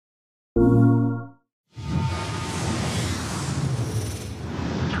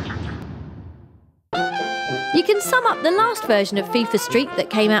You can sum up the last version of FIFA Street that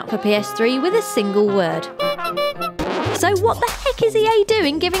came out for PS3 with a single word. So what the heck is EA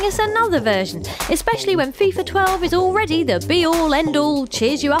doing giving us another version, especially when FIFA 12 is already the be-all, end-all,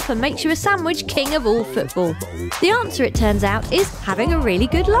 cheers you up and makes you a sandwich king of all football? The answer, it turns out, is having a really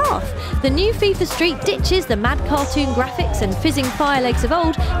good laugh. The new FIFA Street ditches the mad cartoon graphics and fizzing fire legs of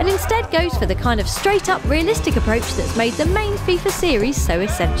old and instead goes for the kind of straight-up realistic approach that's made the main FIFA series so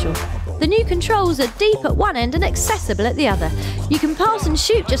essential. The new controls are deep at one end and accessible at the other. You can pass and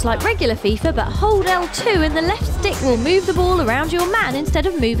shoot just like regular FIFA, but hold L2 and the left stick will move the ball around your man instead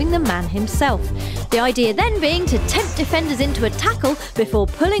of moving the man himself. The idea then being to tempt defenders into a tackle before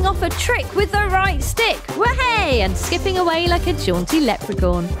pulling off a trick with the right stick, wahey, and skipping away like a jaunty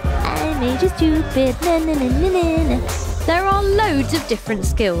leprechaun. I made you stupid, na na na na na na. There are loads of different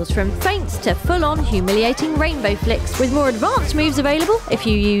skills, from feints to full-on humiliating rainbow flicks, with more advanced moves available if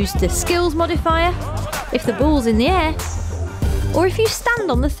you use the skills modifier, if the ball's in the air, or if you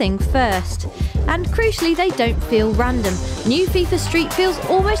stand on the thing first. And crucially, they don't feel random. New FIFA Street feels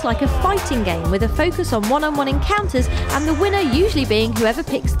almost like a fighting game with a focus on one-on-one encounters and the winner usually being whoever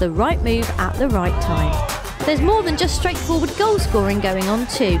picks the right move at the right time. There's more than just straightforward goal scoring going on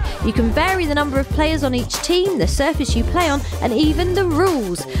too. You can vary the number of players on each team, the surface you play on, and even the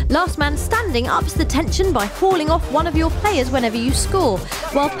rules. Last man standing ups the tension by hauling off one of your players whenever you score,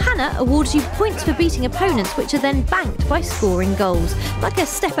 while Panna awards you points for beating opponents, which are then banked by scoring goals, like a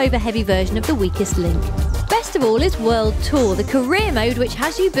step-over-heavy version of the weakest link. Best of all is World Tour, the career mode which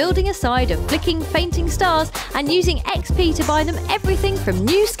has you building a side of flicking, fainting stars and using XP to buy them everything from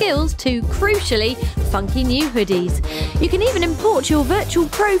new skills to, crucially, funky new hoodies. You can even import your virtual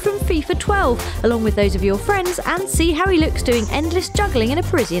pro from FIFA 12, along with those of your friends, and see how he looks doing endless juggling in a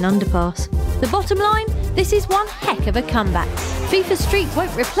Parisian underpass. The bottom line? This is one heck of a comeback. FIFA Street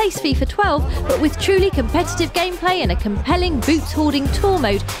won't replace FIFA 12, but with truly competitive gameplay and a compelling boots-hoarding tour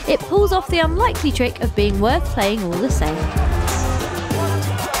mode, it pulls off the unlikely trick of being worth playing all the same.